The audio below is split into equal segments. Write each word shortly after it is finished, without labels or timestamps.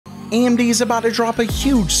AMD is about to drop a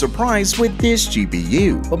huge surprise with this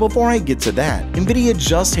GPU. But before I get to that, Nvidia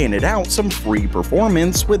just handed out some free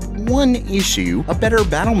performance with one issue, a better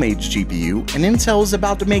Battlemage GPU, and Intel is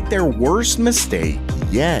about to make their worst mistake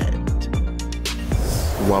yet.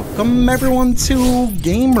 Welcome everyone to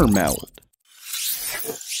Gamer Meld.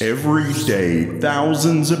 Every day,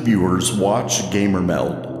 thousands of viewers watch Gamer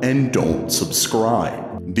Meld and don't subscribe.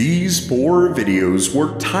 These 4 videos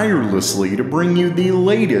work tirelessly to bring you the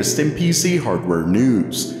latest in PC hardware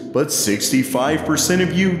news, but 65%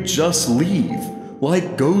 of you just leave,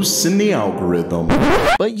 like ghosts in the algorithm.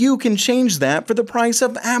 But you can change that for the price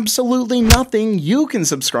of absolutely nothing. You can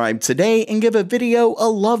subscribe today and give a video a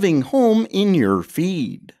loving home in your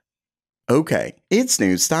feed. Okay, it's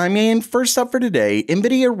news time, and first up for today,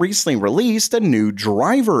 Nvidia recently released a new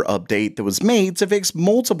driver update that was made to fix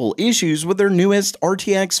multiple issues with their newest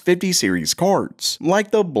RTX 50 series cards,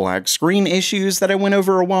 like the black screen issues that I went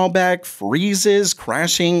over a while back, freezes,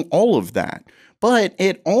 crashing, all of that. But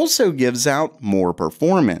it also gives out more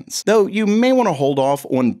performance. Though you may want to hold off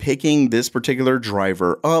on picking this particular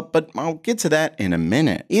driver up, but I'll get to that in a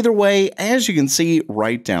minute. Either way, as you can see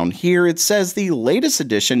right down here, it says the latest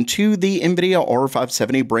addition to the Nvidia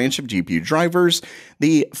R570 branch of GPU drivers,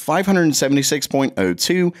 the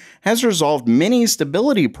 576.02, has resolved many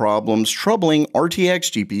stability problems troubling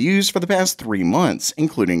RTX GPUs for the past 3 months,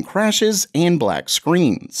 including crashes and black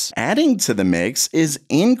screens. Adding to the mix is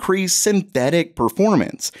increased synthetic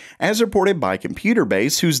performance, as reported by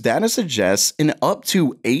ComputerBase, whose data suggests an up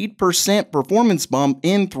to 8% performance bump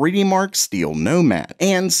in 3D Mark Steel Nomad.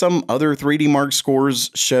 And some other 3D Mark scores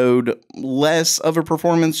showed less of a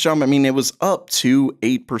performance jump. I mean, it was up to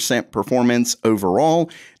 8% performance overall.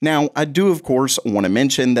 Now, I do, of course, want to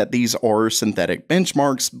mention that these are synthetic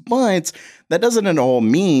benchmarks, but that doesn't at all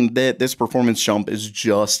mean that this performance jump is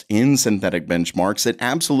just in synthetic benchmarks. It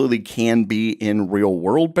absolutely can be in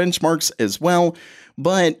real-world benchmarks as well,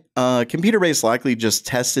 but ComputerBase likely just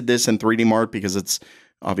tested this in 3D Mark because it's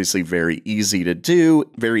obviously very easy to do,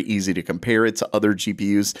 very easy to compare it to other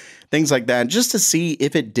GPUs, things like that, just to see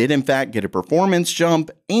if it did in fact get a performance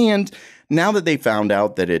jump. And now that they found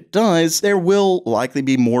out that it does, there will likely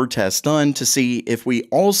be more tests done to see if we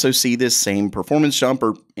also see this same performance jump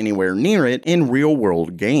or anywhere near it in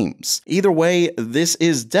real-world games. Either way, this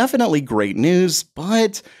is definitely great news,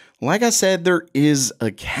 but like I said, there is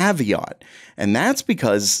a caveat, and that's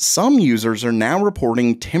because some users are now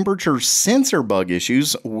reporting temperature sensor bug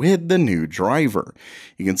issues with the new driver.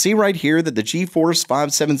 You can see right here that the GeForce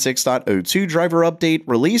 576.02 driver update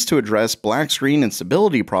released to address black screen and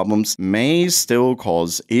stability problems may still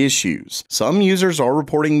cause issues. Some users are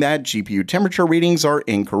reporting that GPU temperature readings are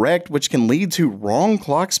incorrect, which can lead to wrong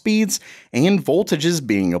clock speeds and voltages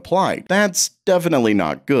being applied. That's definitely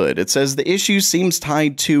not good. It says the issue seems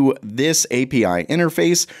tied to this API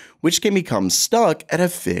interface, which can become stuck at a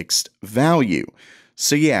fixed value.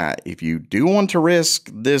 So yeah, if you do want to risk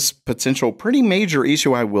this potential pretty major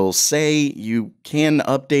issue, I will say you can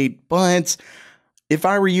update, but if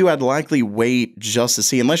I were you, I'd likely wait just to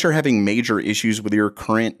see, unless you're having major issues with your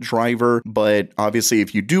current driver. But obviously,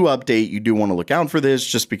 if you do update, you do want to look out for this,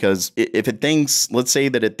 just because if it thinks, let's say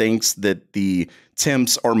that it thinks that the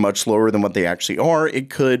temps are much lower than what they actually are, it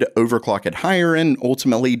could overclock it higher and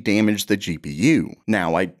ultimately damage the GPU.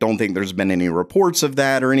 Now, I don't think there's been any reports of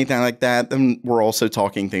that or anything like that. Then we're also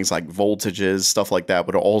talking things like voltages, stuff like that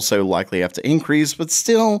would also likely have to increase, but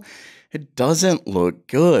still, it doesn't look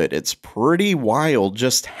good. It's pretty wild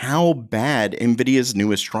just how bad Nvidia's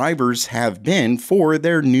newest drivers have been for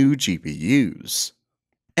their new GPUs.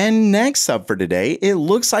 And next up for today, it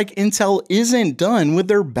looks like Intel isn't done with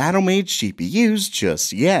their Battlemage GPUs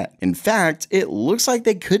just yet. In fact, it looks like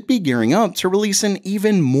they could be gearing up to release an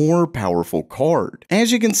even more powerful card.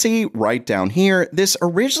 As you can see right down here, this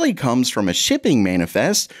originally comes from a shipping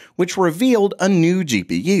manifest which revealed a new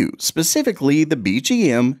GPU, specifically the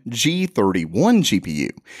BGM G31 GPU.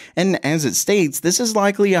 And as it states, this is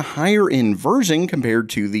likely a higher end version compared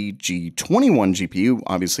to the G21 GPU,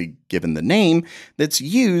 obviously given the name, that's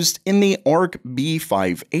used in the ARC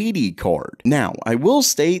B580 card. Now, I will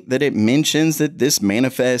state that it mentions that this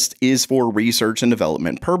manifest is for research and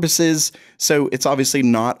development purposes, so it's obviously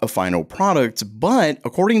not a final product, but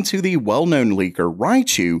according to the well-known leaker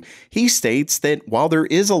Raichu, he states that while there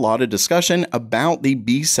is a lot of discussion about the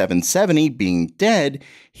B770 being dead,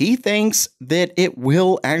 he thinks that it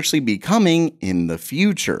will actually be coming in the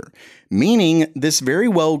future, meaning this very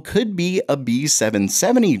well could be a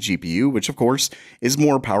B770 GPU, which of course is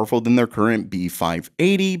more powerful than their current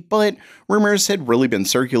B580, but rumors had really been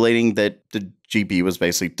circulating that the GPU was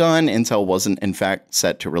basically done. Intel wasn't in fact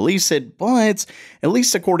set to release it, but at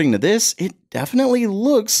least according to this, it definitely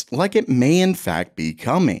looks like it may in fact be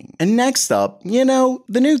coming. And next up, the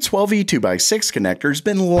new 12E 2x6 connector's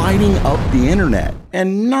been lighting up the internet,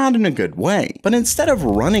 and not in a good way. But instead of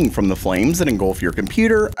running from the flames that engulf your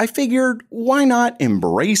computer, I figured, why not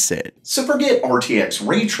embrace it? So forget RTX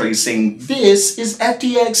ray tracing, this is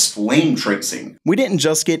FTX flame tracing. We didn't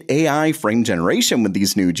just get AI frame generation with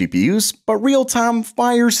these new GPUs, but real-time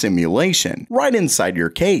fire simulation, right inside your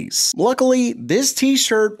case. Luckily, this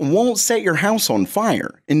t-shirt won't set your house on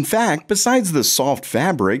fire. In fact, besides the soft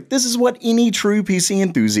fabric, this is what any true PC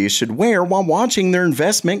enthusiast should wear while watching their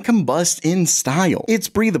investment combust in style. It's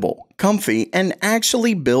breathable, comfy, and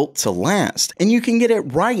actually built to last. And you can get it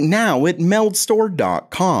right now at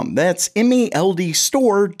meldstore.com. That's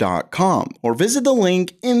meldstore.com. Or visit the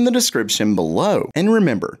link in the description below. And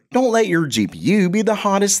remember, don't let your GPU be the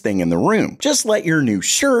hottest thing in the room. Just let your new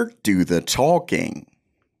shirt do the talking.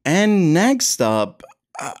 And next up,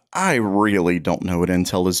 I really don't know what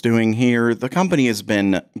Intel is doing here. The company has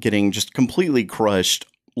been getting just completely crushed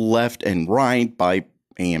left and right by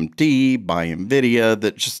AMD, by Nvidia,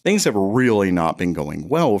 that just things have really not been going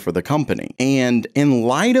well for the company. And in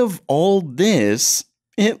light of all this,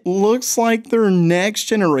 it looks like their next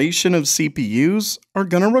generation of CPUs are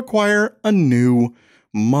going to require a new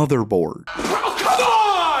motherboard.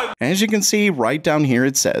 As you can see right down here,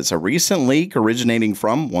 it says a recent leak originating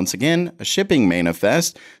from, once again, a shipping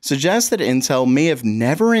manifest suggests that Intel may have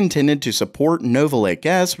never intended to support Nova Lake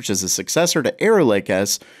S, which is a successor to Arrow Lake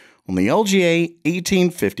S, on the LGA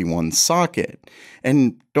 1851 socket.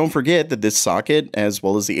 And don't forget that this socket, as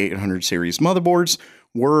well as the 800 series motherboards,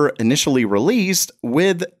 were initially released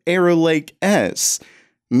with Arrow Lake S.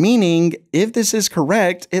 Meaning, if this is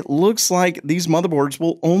correct, it looks like these motherboards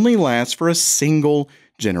will only last for a single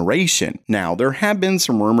generation. Now, there have been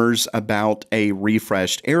some rumors about a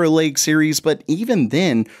refreshed Arrow Lake series, but even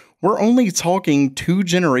then, we're only talking 2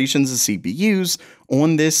 generations of CPUs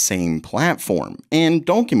on this same platform. And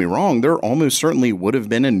don't get me wrong, there almost certainly would have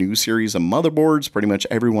been a new series of motherboards. Pretty much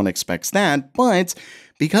everyone expects that, but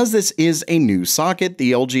because this is a new socket,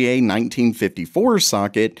 the LGA 1954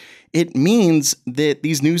 socket, it means that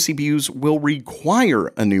these new CPUs will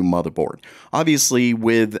require a new motherboard. Obviously,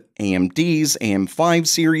 with AMD's AM5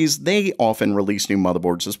 series, they often release new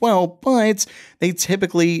motherboards as well, but they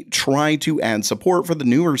typically try to add support for the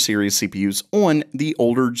newer series CPUs on the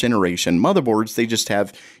older generation motherboards. They just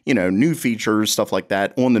have, new features, stuff like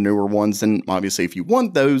that on the newer ones. And obviously, if you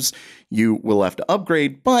want those, you will have to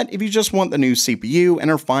upgrade. But if you just want the new CPU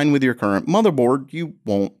and are fine with your current motherboard, you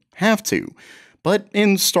won't have to. But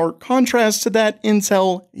in stark contrast to that,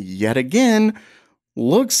 Intel, yet again,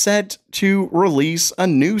 looks set to release a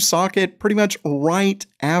new socket pretty much right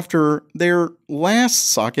after their last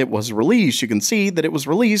socket was released. You can see that it was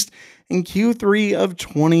released in Q3 of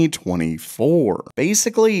 2024.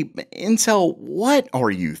 Basically, Intel, what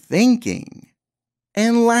are you thinking?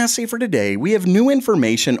 And lastly for today, we have new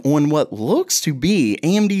information on what looks to be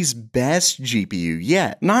AMD's best GPU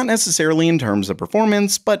yet. Not necessarily in terms of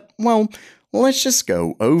performance, but, well, let's just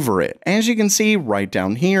go over it. As you can see right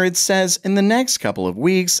down here, it says in the next couple of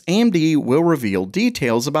weeks, AMD will reveal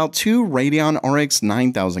details about 2 Radeon RX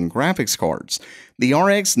 9000 graphics cards, the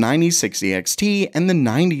RX 9060 XT and the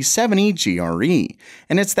 9070 GRE.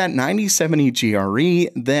 And it's that 9070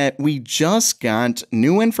 GRE that we just got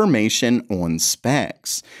new information on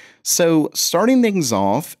specs. So starting things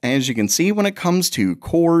off, as you can see, when it comes to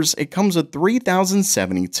cores, it comes with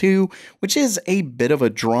 3072, which is a bit of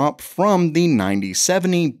a drop from the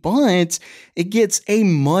 9070, but it gets a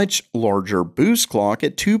much larger boost clock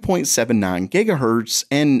at 2.79 gigahertz,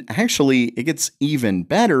 and actually it gets even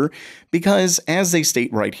better because, as they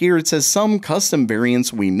state right here, it says some custom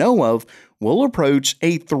variants we know of will approach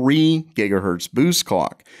a 3 gigahertz boost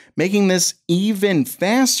clock, making this even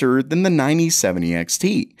faster than the 9070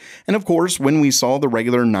 XT. And of course, when we saw the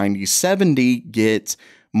regular 9070 get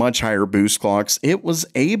much higher boost clocks, it was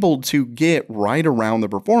able to get right around the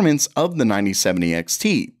performance of the 9070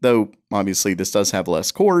 XT, though obviously this does have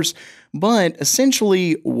less cores. But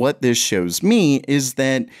essentially what this shows me is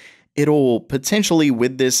that it'll potentially,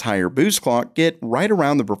 with this higher boost clock, get right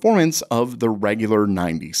around the performance of the regular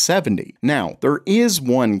 9070. Now, there is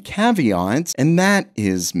one caveat, and that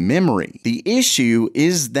is memory. The issue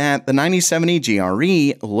is that the 9070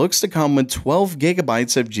 GRE looks to come with 12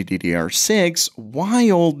 gigabytes of GDDR6,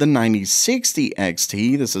 while the 9060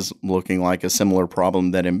 XT, this is looking like a similar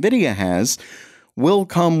problem that Nvidia has, will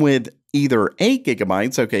come with either 8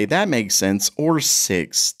 gigabytes, okay, that makes sense, or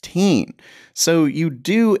 16. So you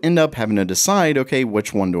do end up having to decide, okay,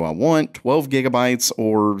 which one do I want, 12 gigabytes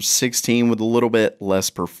or 16 with a little bit less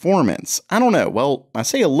performance? I don't know. Well, I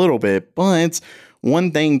say a little bit, but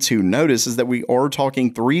one thing to notice is that we are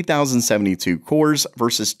talking 3072 cores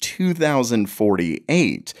versus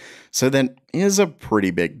 2048. So that is a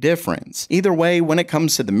pretty big difference. Either way, when it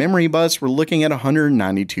comes to the memory bus, we're looking at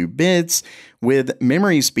 192 bits with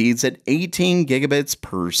memory speeds at 18 gigabits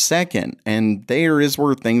per second. And there is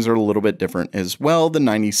where things are a little bit different as well. The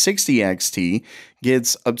 9060 XT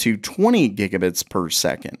gets up to 20 gigabits per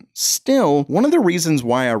second. Still, one of the reasons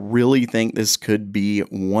why I really think this could be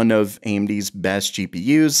one of AMD's best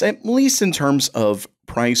GPUs, at least in terms of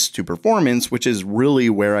price to performance, which is really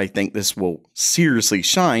where I think this will seriously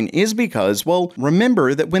shine, is because, well,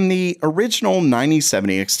 remember that when the original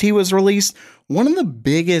 9070 XT was released, one of the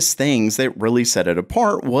biggest things that really set it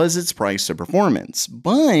apart was its price to performance.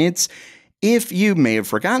 But if you may have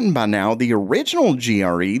forgotten by now, the original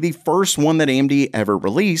GRE, the first one that AMD ever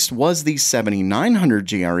released, was the 7900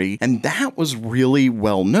 GRE, and that was really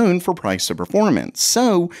well known for price to performance.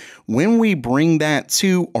 So when we bring that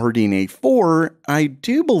to RDNA 4, I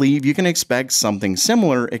do believe you can expect something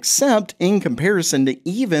similar, except in comparison to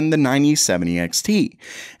even the 9070 XT.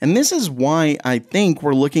 And this is why I think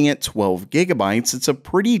we're looking at 12 gigabytes. It's a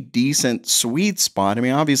pretty decent sweet spot. I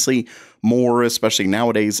mean, obviously, more, especially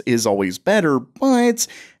nowadays, is always better, but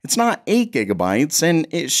it's not 8 gigabytes, and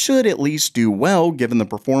it should at least do well given the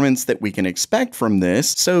performance that we can expect from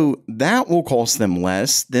this. So that will cost them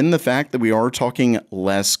less than the fact that we are talking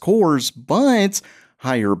less cores, but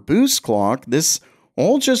higher boost clock. This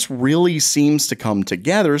all just really seems to come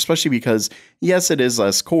together, especially because, yes, it is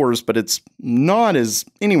less cores, but it's not as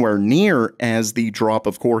anywhere near as the drop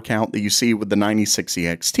of core count that you see with the 9060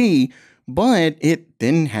 XT, but it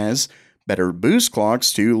then has better boost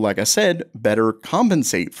clocks to, like I said, better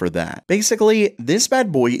compensate for that. Basically, this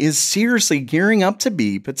bad boy is seriously gearing up to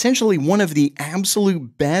be potentially one of the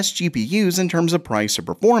absolute best GPUs in terms of price or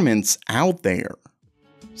performance out there.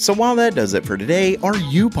 So while that does it for today, are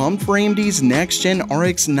you pumped for AMD's next-gen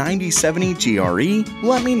RX 9070 GRE?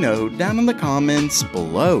 Let me know down in the comments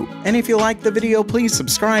below. And if you liked the video, please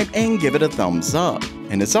subscribe and give it a thumbs up.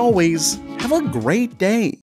 And as always, have a great day.